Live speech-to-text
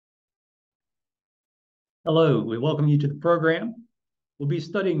Hello, we welcome you to the program. We'll be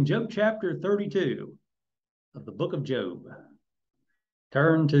studying Job chapter 32 of the book of Job.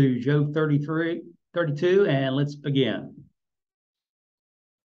 Turn to Job 32, and let's begin.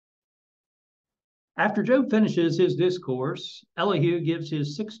 After Job finishes his discourse, Elihu gives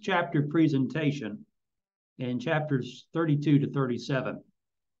his 6-chapter presentation in chapters 32 to 37.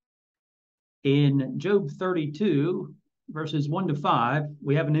 In Job 32, verses 1 to 5,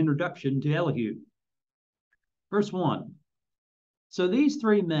 we have an introduction to Elihu. Verse 1. So these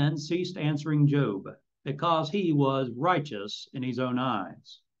 3 men ceased answering Job because he was righteous in his own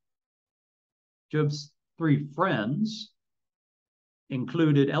eyes. Job's 3 friends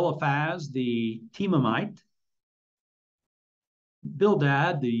included Eliphaz the Temanite,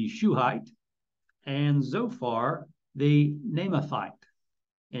 Bildad the Shuhite, and Zophar the Naamathite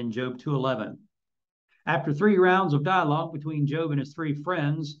in Job 2:11. After 3 rounds of dialogue between Job and his 3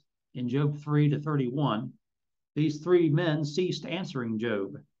 friends in Job 3 to 31, these 3 men ceased answering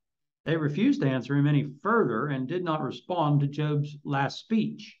Job. They refused to answer him any further and did not respond to Job's last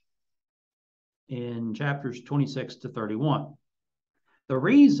speech in chapters 26 to 31. The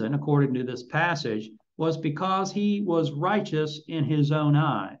reason, according to this passage, was because he was righteous in his own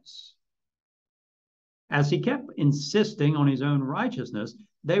eyes. As he kept insisting on his own righteousness,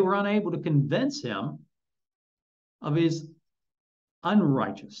 they were unable to convince him of his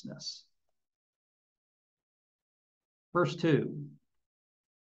unrighteousness. Verse 2.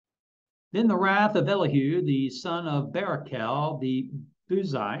 Then the wrath of Elihu, the son of Barachel, the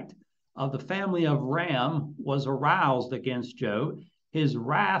Buzite, of the family of Ram, was aroused against Job. His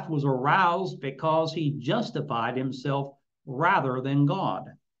wrath was aroused because he justified himself rather than God.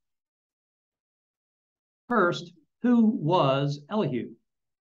 First, who was Elihu?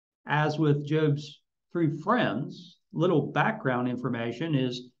 As with Job's 3 friends, little background information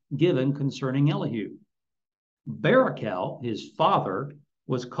is given concerning Elihu. Barachel, his father,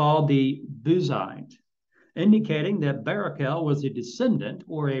 was called the Buzite, indicating that Barachel was a descendant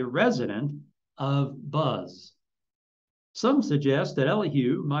or a resident of Buz. Some suggest that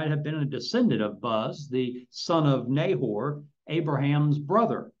Elihu might have been a descendant of Buz, the son of Nahor, Abraham's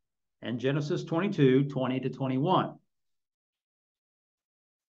brother, in Genesis 22, 20 to 21.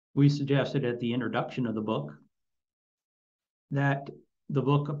 We suggested at the introduction of the book that the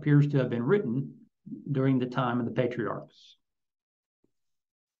book appears to have been written during the time of the patriarchs.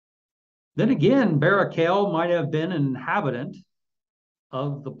 Then again, Barachel might have been an inhabitant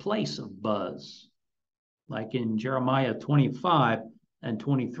of the place of Buz, like in Jeremiah 25 and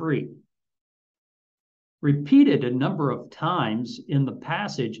 23. Repeated a number of times in the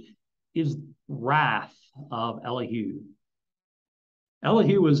passage is wrath of Elihu.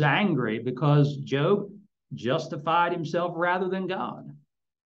 Elihu was angry because Job justified himself rather than God.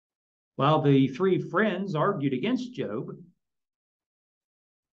 While the 3 friends argued against Job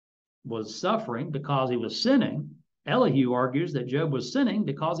was suffering because he was sinning, Elihu argues that Job was sinning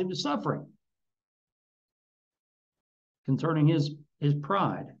because he was suffering. Concerning his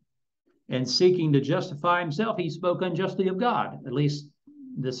pride and seeking to justify himself, he spoke unjustly of God. At least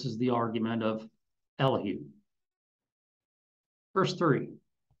this is the argument of Elihu. Verse 3.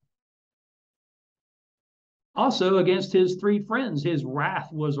 Also against his 3 friends, his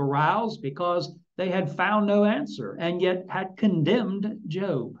wrath was aroused because they had found no answer and yet had condemned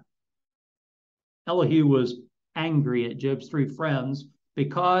Job. Elihu was angry at Job's 3 friends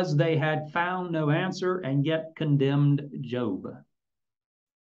because they had found no answer and yet condemned Job.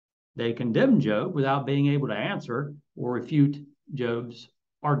 They condemned Job without being able to answer or refute Job's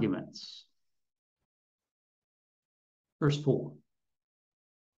arguments. Verse 4.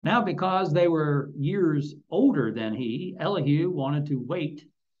 Now, because they were years older than he, Elihu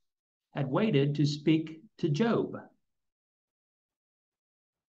had waited to speak to Job.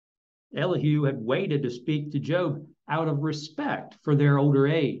 Elihu had waited to speak to Job out of respect for their older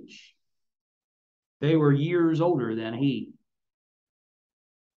age. They were years older than he.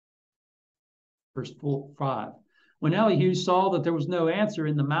 Verse 5. When Elihu saw that there was no answer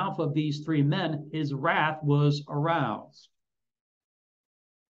in the mouth of these 3 men, his wrath was aroused.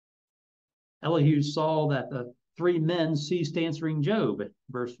 Elihu saw that the 3 men ceased answering Job,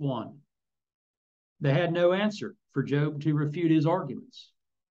 verse 1. They had no answer for Job to refute his arguments.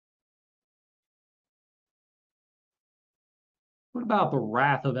 What about the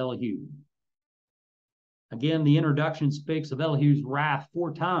wrath of Elihu? Again, the introduction speaks of Elihu's wrath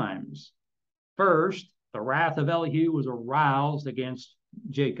 4 times. First, the wrath of Elihu was aroused against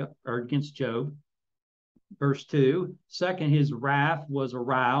Job. Verse 2. Second, his wrath was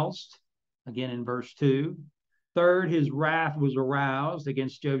aroused, again in verse 2. Third, his wrath was aroused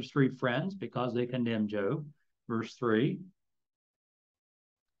against Job's three friends because they condemned Job, verse 3.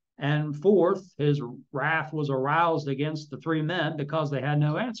 And fourth, his wrath was aroused against the three men because they had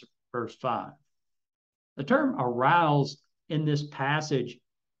no answer, verse 5. The term aroused in this passage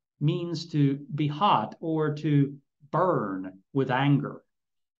means to be hot or to burn with anger.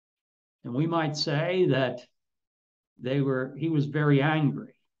 And we might say that he was very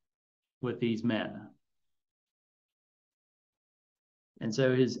angry with these men. And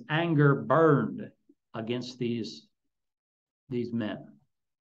so his anger burned against these men.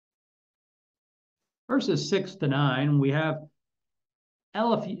 Verses 6 to 9, we have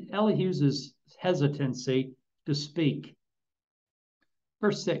Elihu's hesitancy to speak.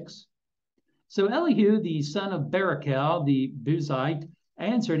 Verse 6. So Elihu, the son of Barachel, the Buzite,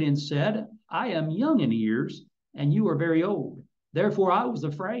 answered and said, I am young in years, and you are very old. Therefore I was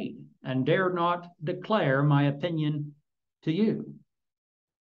afraid, and dared not declare my opinion to you.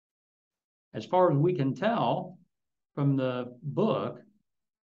 As far as we can tell from the book,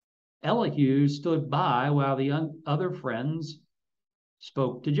 Elihu stood by while the other friends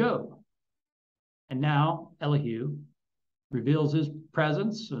spoke to Job. And now Elihu reveals his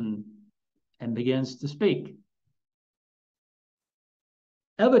presence and begins to speak.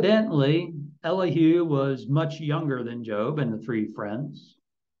 Evidently, Elihu was much younger than Job and the three friends.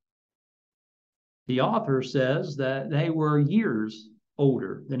 The author says that they were years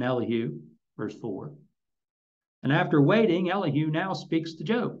older than Elihu, verse 4. And after waiting, Elihu now speaks to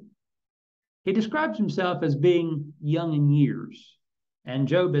Job. He describes himself as being young in years, and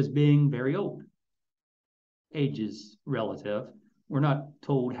Job as being very old. Age is relative. We're not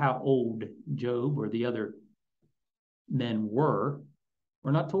told how old Job or the other men were.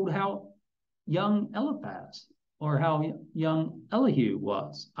 We're not told how young Eliphaz or how young Elihu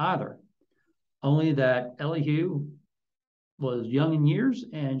was either. Only that Elihu was young in years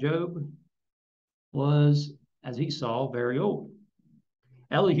and Job was, as he saw, very old.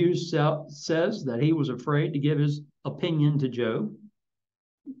 Elihu says that he was afraid to give his opinion to Job.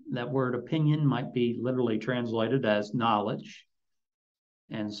 That word opinion might be literally translated as knowledge.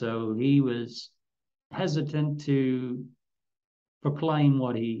 And so he was hesitant to proclaim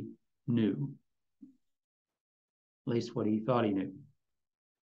what he knew, at least what he thought he knew.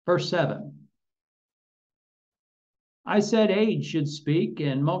 Verse 7. I said age should speak,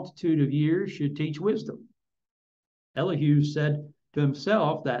 and multitude of years should teach wisdom. Elihu said to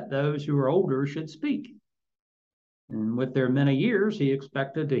himself that those who are older should speak. And with their many years, he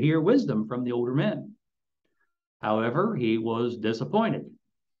expected to hear wisdom from the older men. However, he was disappointed.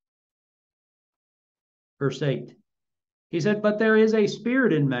 Verse 8. He said, but there is a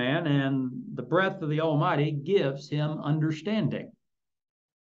spirit in man, and the breath of the Almighty gives him understanding.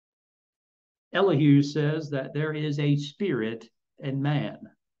 Elihu says that there is a spirit in man.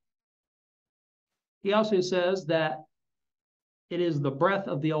 He also says that it is the breath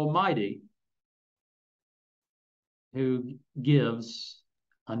of the Almighty who gives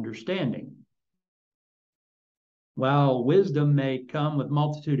understanding. While wisdom may come with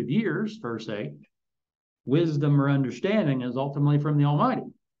multitude of years, verse 8, wisdom or understanding is ultimately from the Almighty.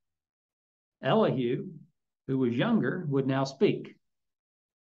 Elihu, who was younger, would now speak.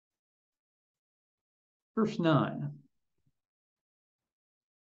 Verse 9.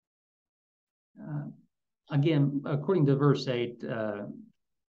 Again, according to verse 8,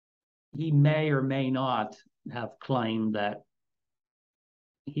 he may or may not have claimed that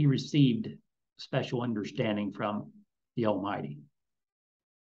he received special understanding from the Almighty.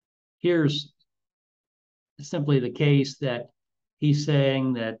 Here's simply the case that he's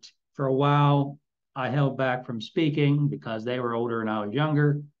saying that for a while I held back from speaking because they were older and I was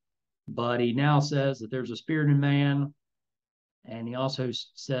younger, but he now says that there's a spirit in man, and he also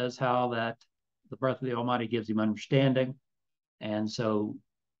says how that the breath of the Almighty gives him understanding. And so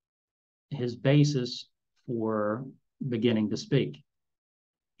his basis for beginning to speak.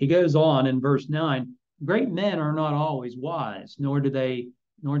 He goes on in verse 9, great men are not always wise, nor do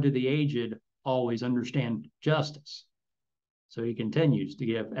the aged always understand justice. So he continues to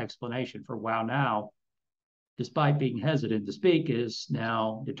give explanation for why now, despite being hesitant to speak, is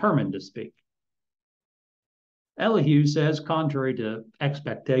now determined to speak. Elihu says, contrary to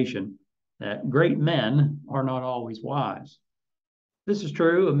expectation, that great men are not always wise. This is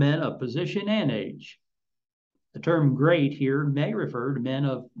true of men of position and age. The term great here may refer to men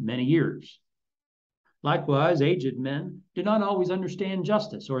of many years. Likewise, aged men do not always understand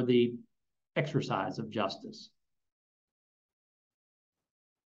justice or the exercise of justice.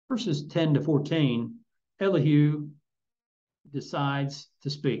 Verses 10 to 14, Elihu decides to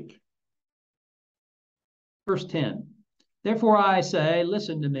speak. Verse 10. Therefore I say,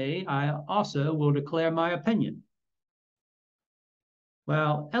 listen to me, I also will declare my opinion.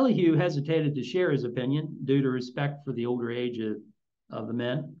 Well, Elihu hesitated to share his opinion due to respect for the older age of the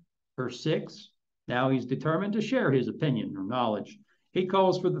men. Verse 6. Now he's determined to share his opinion or knowledge. He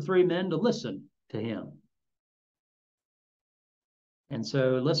calls for the three men to listen to him. And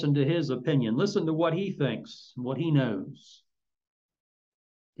so listen to his opinion. Listen to what he thinks, what he knows,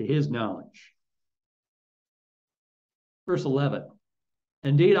 to his knowledge. Verse 11.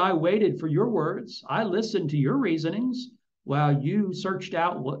 Indeed, I waited for your words. I listened to your reasonings while you searched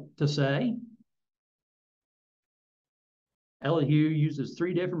out what to say. Elihu uses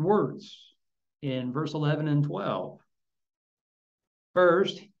three different words in verse 11 and 12.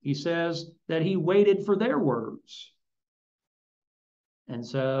 First, he says that he waited for their words. And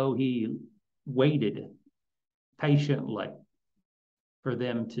so he waited patiently for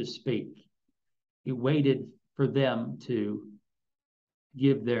them to speak. He waited for them to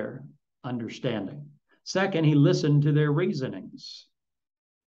give their understanding. Second, he listened to their reasonings.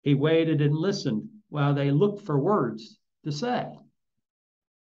 He waited and listened while they looked for words to say.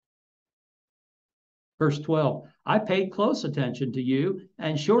 Verse 12, I paid close attention to you,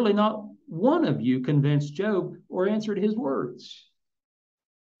 and surely not one of you convinced Job or answered his words.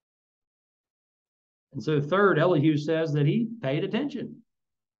 And so third, Elihu says that he paid attention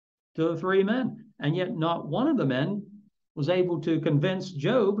to the three men, and yet not one of the men was able to convince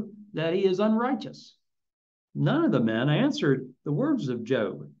Job that he is unrighteous. None of the men answered the words of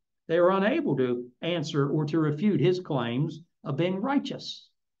Job. They were unable to answer or to refute his claims of being righteous.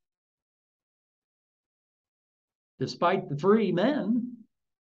 Despite the three men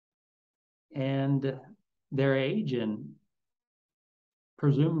and their age and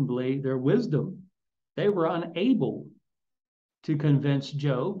presumably their wisdom, they were unable to convince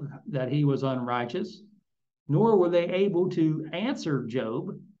Job that he was unrighteous, nor were they able to answer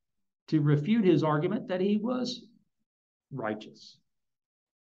Job to refute his argument that he was righteous.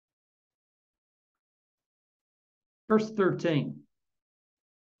 Verse 13.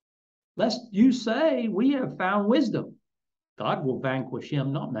 Lest you say, we have found wisdom. God will vanquish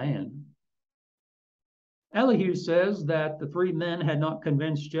him, not man. Elihu says that the three men had not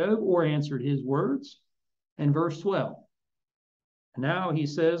convinced Job or answered his words in verse 12. And now he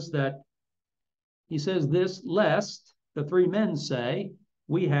says this, lest the three men say,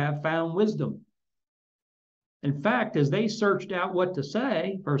 we have found wisdom. In fact, as they searched out what to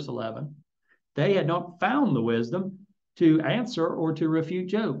say, verse 11, they had not found the wisdom to answer or to refute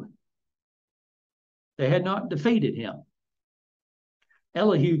Job. They had not defeated him.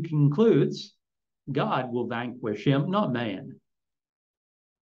 Elihu concludes, God will vanquish him, not man.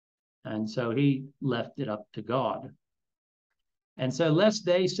 And so he left it up to God. And so lest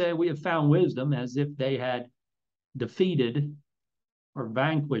they say we have found wisdom, as if they had defeated or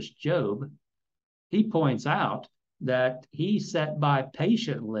vanquished Job, he points out that he sat by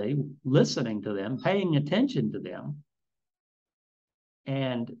patiently listening to them, paying attention to them,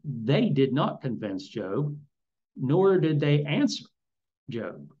 and they did not convince Job, nor did they answer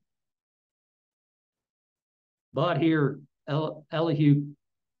Job. But here Elihu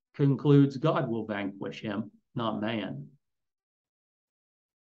concludes God will vanquish him, not man.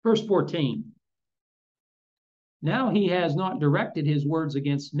 Verse 14. Now he has not directed his words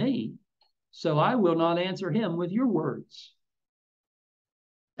against me, so I will not answer him with your words.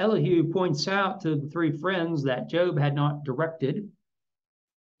 Elihu points out to the three friends that Job had not directed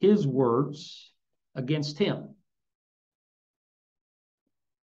his words against him.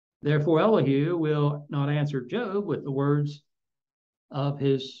 Therefore, Elihu will not answer Job with the words of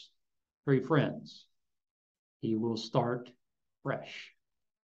his three friends. He will start fresh.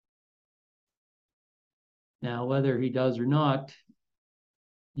 Now, whether he does or not,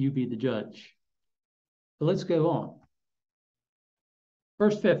 you be the judge. But let's go on.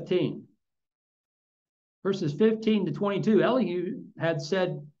 Verse 15. Verses 15 to 22, Elihu had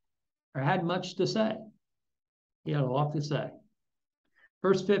said, or had much to say. He had a lot to say.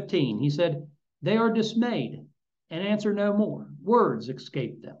 Verse 15, he said, they are dismayed and answer no more. Words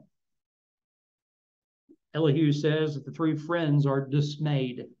escape them. Elihu says that the three friends are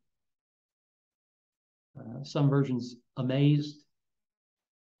dismayed. Some versions amazed.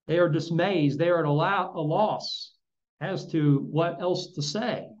 They are dismayed. They are at a loss as to what else to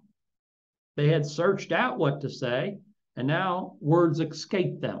say. They had searched out what to say, and now words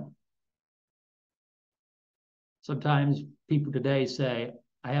escape them. Sometimes people today say,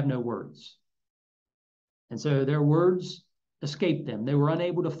 I have no words. And so their words escaped them. They were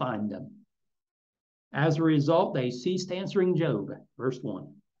unable to find them. As a result, they ceased answering Job. Verse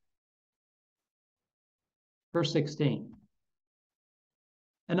 1. Verse 16.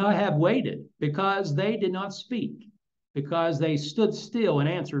 And I have waited because they did not speak, because they stood still and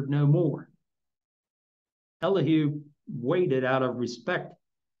answered no more. Elihu waited out of respect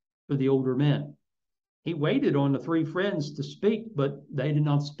for the older men. He waited on the three friends to speak, but they did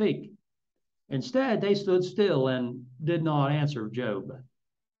not speak. Instead, they stood still and did not answer Job.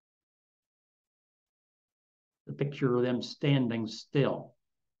 The picture of them standing still,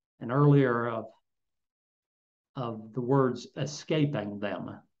 and earlier of the words escaping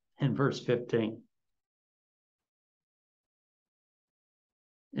them in verse 15.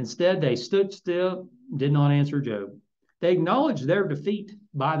 Instead, they stood still, did not answer Job. They acknowledged their defeat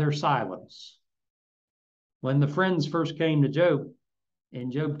by their silence. When the friends first came to Job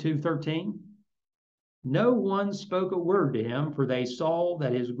in Job 2:13, no one spoke a word to him, for they saw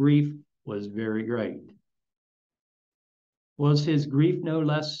that his grief was very great. Was his grief no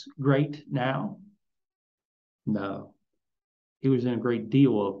less great now? No. He was in a great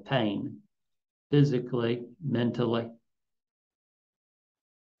deal of pain, physically, mentally.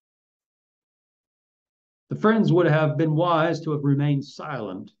 The friends would have been wise to have remained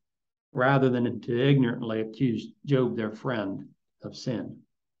silent rather than to ignorantly accuse Job, their friend, of sin.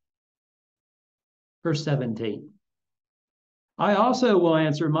 Verse 17. I also will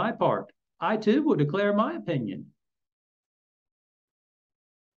answer my part. I too will declare my opinion.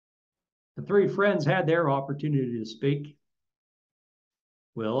 The three friends had their opportunity to speak.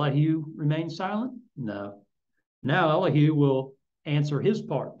 Will Elihu remain silent? No. Now Elihu will answer his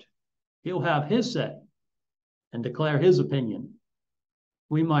part. He'll have his say and declare his opinion.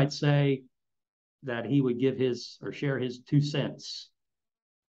 We might say that he would give his or share his 2 cents,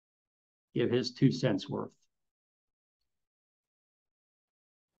 give his 2 cents worth.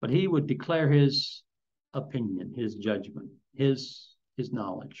 But he would declare his opinion, his judgment, his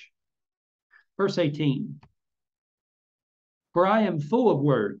knowledge. Verse 18. For I am full of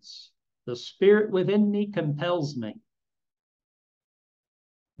words. The spirit within me compels me.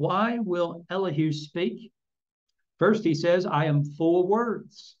 Why will Elihu speak? First, he says, I am full of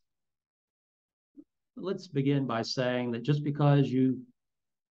words. Let's begin by saying that just because you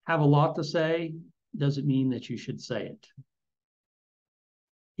have a lot to say doesn't mean that you should say it.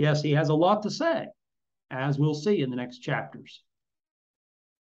 Yes, he has a lot to say, as we'll see in the next chapters.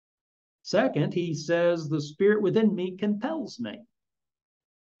 Second, he says, the spirit within me compels me.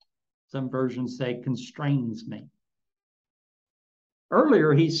 Some versions say constrains me.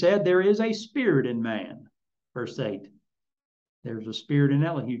 Earlier, he said there is a spirit in man. Verse 8. There's a spirit in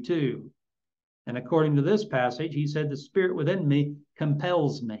Elihu too. And according to this passage, he said the spirit within me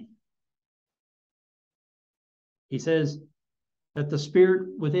compels me. He says that the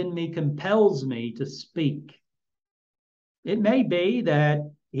spirit within me compels me to speak. It may be that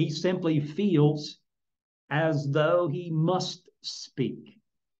he simply feels as though he must speak.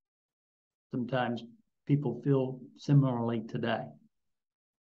 Sometimes people feel similarly today.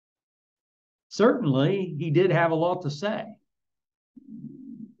 Certainly, he did have a lot to say.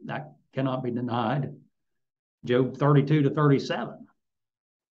 That cannot be denied. Job 32 to 37,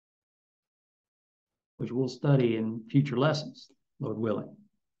 which we'll study in future lessons, Lord willing.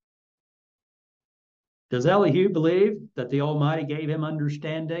 Does Elihu believe that the Almighty gave him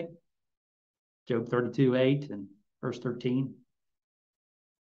understanding? Job 32:8 and verse 13.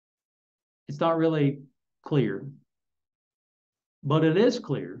 It's not really clear, but it is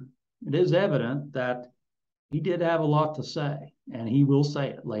clear. It is evident that he did have a lot to say, and he will say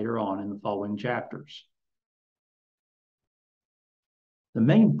it later on in the following chapters. The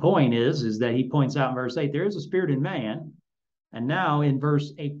main point is that he points out in verse 8, there is a spirit in man. And now in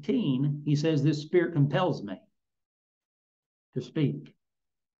verse 18, he says, this spirit compels me to speak.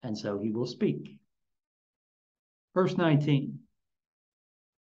 And so he will speak. Verse 19.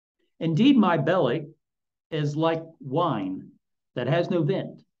 Indeed, my belly is like wine that has no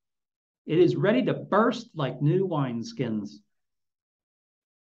vent. It is ready to burst like new wineskins.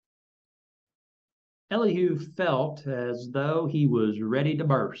 Elihu felt as though he was ready to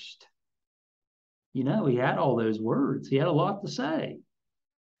burst. You know, he had all those words. He had a lot to say.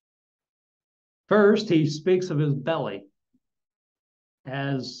 First, he speaks of his belly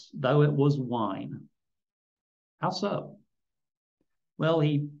as though it was wine. How so? Well,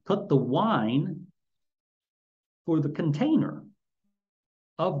 he put the wine for the container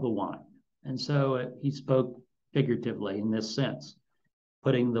of the wine. And so he spoke figuratively in this sense,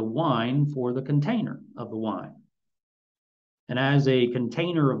 putting the wine for the container of the wine. And as a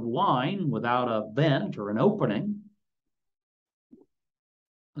container of wine without a vent or an opening,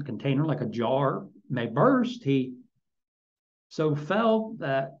 a container like a jar may burst, he so felt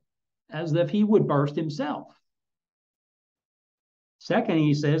that as if he would burst himself. Second,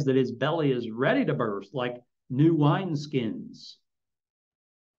 he says that his belly is ready to burst like new wineskins.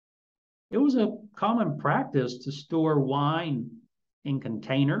 It was a common practice to store wine in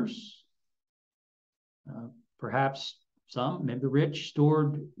containers. Perhaps maybe the rich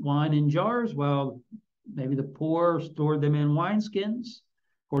stored wine in jars, while maybe the poor stored them in wineskins,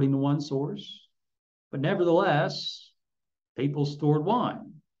 according to one source. But nevertheless, people stored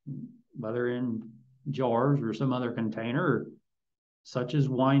wine, whether in jars or some other container, such as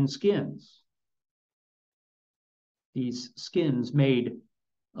wineskins. These skins made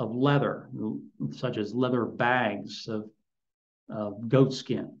of leather, such as leather bags of goat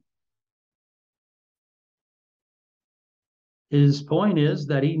skin. His point is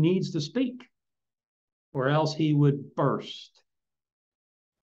that he needs to speak, or else he would burst.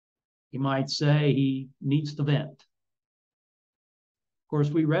 He might say he needs to vent. Of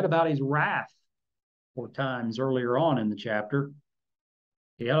course, we read about his wrath 4 times earlier on in the chapter.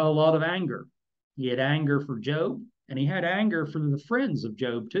 He had a lot of anger. He had anger for Job, and he had anger for the friends of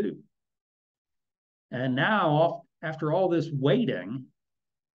Job too. And now, after all this waiting,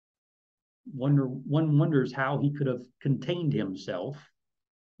 one wonders how he could have contained himself.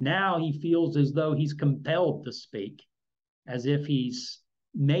 Now he feels as though he's compelled to speak, as if he's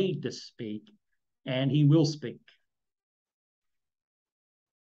made to speak, and he will speak.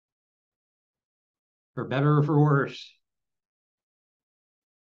 For better or for worse.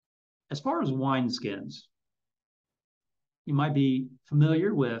 As far as wineskins, you might be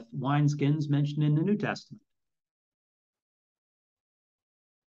familiar with wineskins mentioned in the New Testament.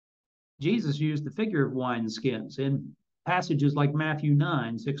 Jesus used the figure of wineskins in passages like Matthew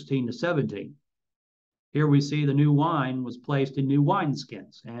 9:16-17. Here we see the new wine was placed in new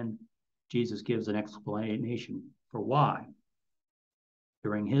wineskins, and Jesus gives an explanation for why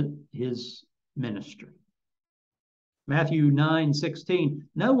during his ministry. Matthew 9:16,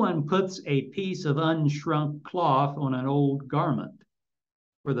 no one puts a piece of unshrunk cloth on an old garment,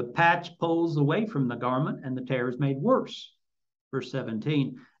 for the patch pulls away from the garment and the tear is made worse. Verse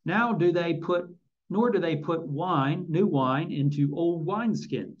 17, nor do they put new wine into old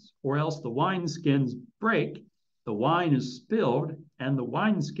wineskins, or else the wineskins break, the wine is spilled, and the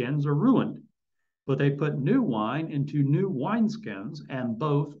wineskins are ruined. But they put new wine into new wineskins, and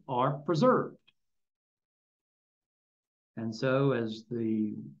both are preserved. And so as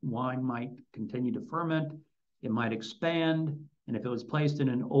the wine might continue to ferment, it might expand, and if it was placed in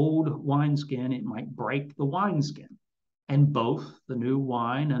an old wineskin, it might break the wineskin. And both the new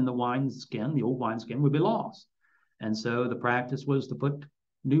wine and the wineskin, the old wineskin, would be lost. And so the practice was to put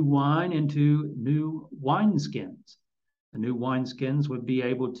new wine into new wineskins. The new wineskins would be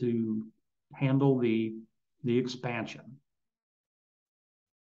able to handle the expansion.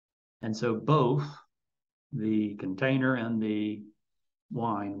 And so both the container and the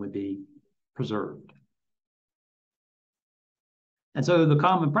wine would be preserved. And so the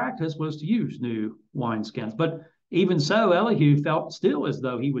common practice was to use new wineskins. But even so, Elihu felt still as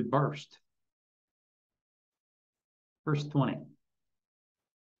though he would burst. Verse 20.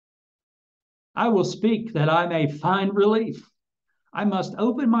 I will speak that I may find relief. I must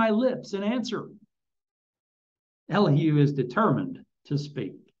open my lips and answer. Elihu is determined to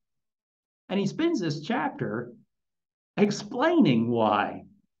speak. And he spends this chapter explaining why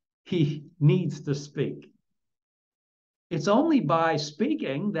he needs to speak. It's only by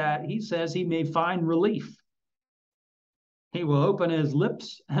speaking that he says he may find relief. He will open his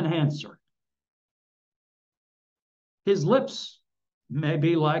lips and answer. His lips may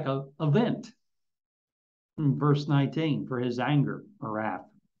be like a vent. In verse 19, for his anger or wrath.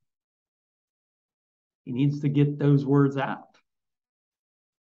 He needs to get those words out.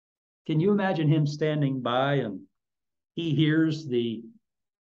 Can you imagine him standing by and he hears the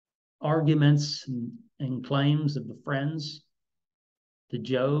arguments and claims of the friends to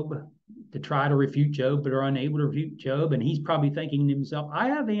Job to try to refute Job, but are unable to refute Job. And he's probably thinking to himself, I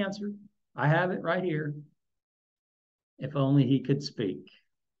have the answer. I have it right here. If only he could speak.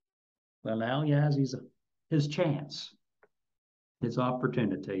 Well, now he has his chance, his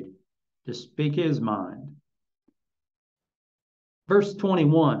opportunity to speak his mind. Verse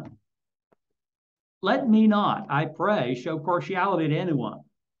 21. Let me not, I pray, show partiality to anyone,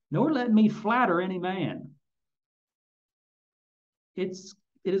 nor let me flatter any man. It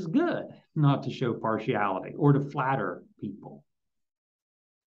is good not to show partiality or to flatter people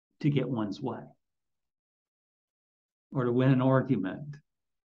to get one's way or to win an argument.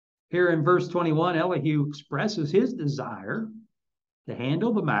 Here in verse 21, Elihu expresses his desire to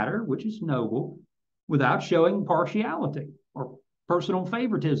handle the matter, which is noble, without showing partiality or personal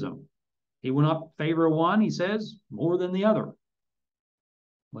favoritism. He will not favor one, he says, more than the other.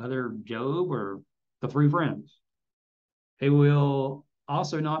 whether Job or the three friends. He will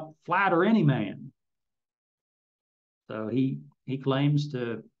also not flatter any man. So he claims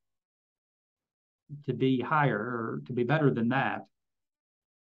to be higher or to be better than that.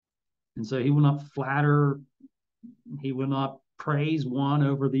 And so he will not flatter, he will not praise one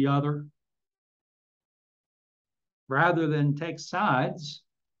over the other. Rather than take sides,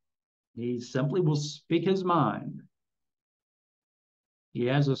 he simply will speak his mind. He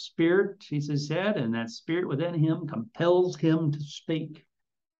has a spirit, he said, and that spirit within him compels him to speak.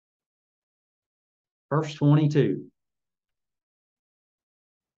 Verse 22,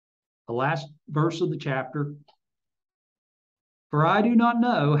 the last verse of the chapter. For I do not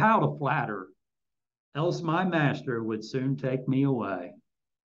know how to flatter, else my master would soon take me away.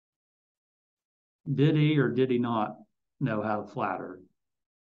 Did he or did he not know how to flatter?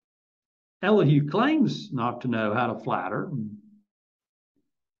 Elihu claims not to know how to flatter.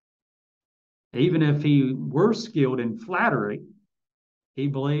 Even if he were skilled in flattery, he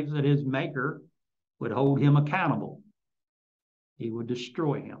believes that his maker would hold him accountable. He would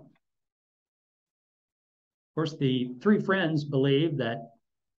destroy him. Of course, the three friends believed that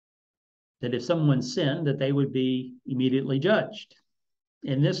if someone sinned, that they would be immediately judged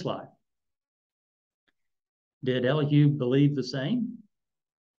in this life. Did Elihu believe the same?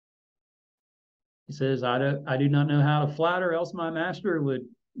 He says, I do not know how to flatter, else my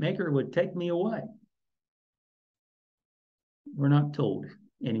maker would take me away. We're not told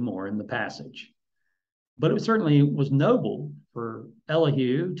anymore in the passage. But it certainly was noble for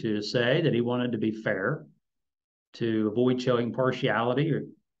Elihu to say that he wanted to be fair, to avoid showing partiality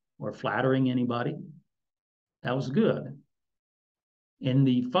or flattering anybody. That was good. In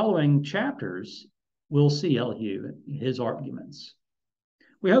the following chapters, we'll see Elihu, his arguments.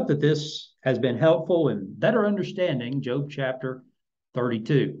 We hope that this has been helpful in better understanding Job chapter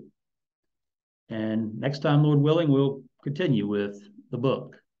 32. And next time, Lord willing, we'll continue with the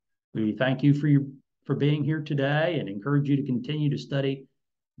book. We thank you for being here today and encourage you to continue to study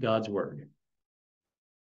God's Word.